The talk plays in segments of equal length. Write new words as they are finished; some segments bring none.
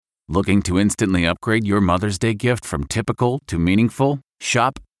Looking to instantly upgrade your Mother's Day gift from typical to meaningful?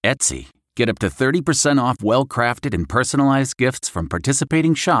 Shop Etsy. Get up to 30% off well-crafted and personalized gifts from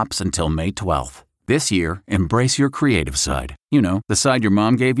participating shops until May 12th. This year, embrace your creative side. You know, the side your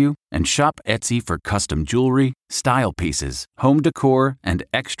mom gave you. And shop Etsy for custom jewelry, style pieces, home decor, and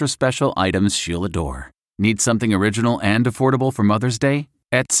extra special items she'll adore. Need something original and affordable for Mother's Day?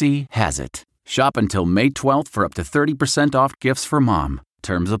 Etsy has it. Shop until May 12th for up to 30% off gifts for mom.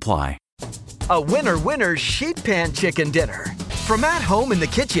 Terms apply. A winner sheet pan chicken dinner. From at home in the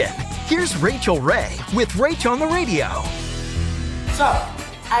kitchen, here's Rachel Ray with Rach on the Radio. So,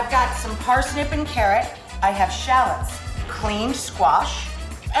 I've got some parsnip and carrot. I have shallots, cleaned squash,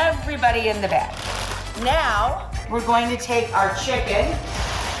 everybody in the bag. Now, we're going to take our chicken,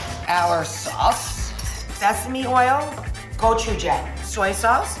 our sauce, sesame oil, gochujang, soy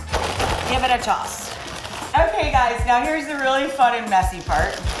sauce, give it a toss. Okay guys, now here's the really fun and messy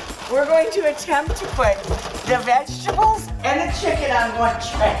part. We're going to attempt to put the vegetables and the chicken on one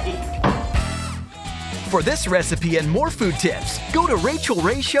tray. For this recipe and more food tips, go to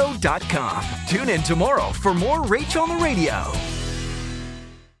RachelRayShow.com. Tune in tomorrow for more Rach on the Radio.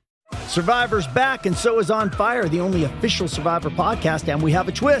 Survivor's back, and so is On Fire, the only official Survivor podcast, and we have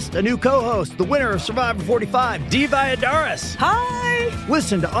a twist, a new co-host, the winner of Survivor 45, Dee Valladares. Hi!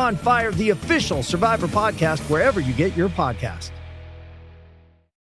 Listen to On Fire, the official Survivor podcast, wherever you get your podcast.